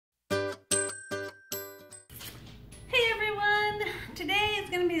today is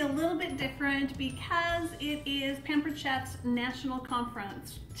going to be a little bit different because it is Pampered Chef's National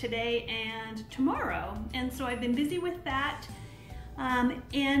Conference today and tomorrow. And so I've been busy with that.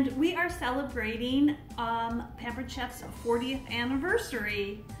 And we are celebrating Pampered Chef's 40th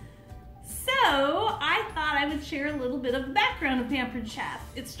anniversary. So I thought I would share a little bit of the background of Pampered Chef.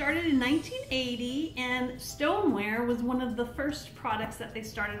 It started in 1980 and stoneware was one of the first products that they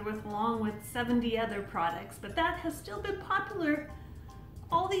started with, along with 70 other products. But that has still been popular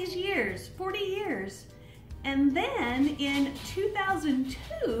all these years, 40 years. And then in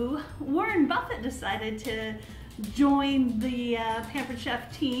 2002, Warren Buffett decided to join the Pampered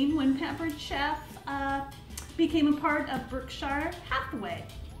Chef team when Pampered Chef became a part of Berkshire Hathaway.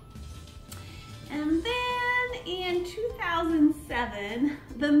 And then in 2007,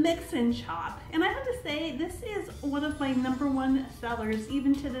 the Mix and Chop. And I have to say, this is one of my #1 sellers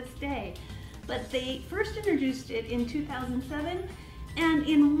even to this day. But they first introduced it in 2007, and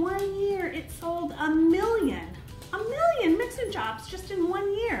in 1 year, it sold a million Mix and Chops just in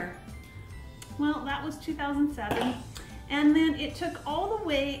 1 year. Well, that was 2007. And then it took all the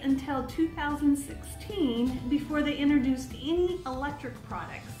way until 2016 before they introduced any electric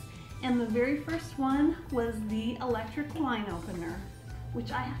products. And the very first one was the electric wine opener,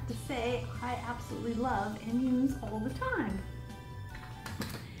 which I have to say I absolutely love and use all the time.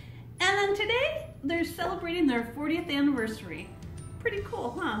 And then today, they're celebrating their 40th anniversary. Pretty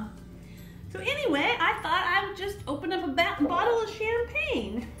cool, huh? So anyway, I thought I would just open up a bottle of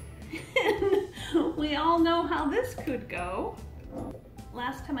champagne. And we all know how this could go.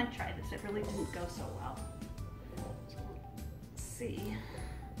 Last time I tried this, it really didn't go so well. Let's see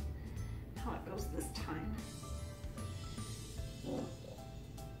how it goes this time.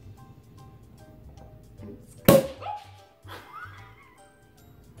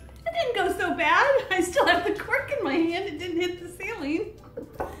 It didn't go so bad. I still have the cork in my hand. It didn't hit the ceiling.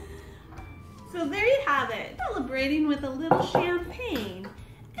 So there you have it, celebrating with a little champagne.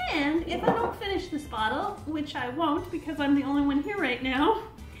 And if I don't finish this bottle, which I won't because I'm the only one here right now,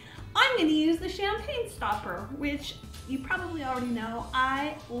 I'm going to use the champagne stopper, which you probably already know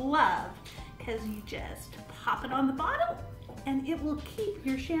I love, because you just pop it on the bottle and it will keep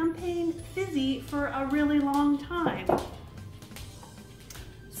your champagne fizzy for a really long time.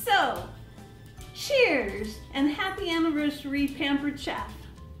 So, cheers and happy anniversary, Pampered Chef.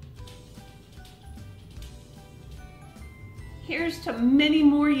 Here's to many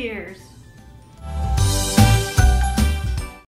more years.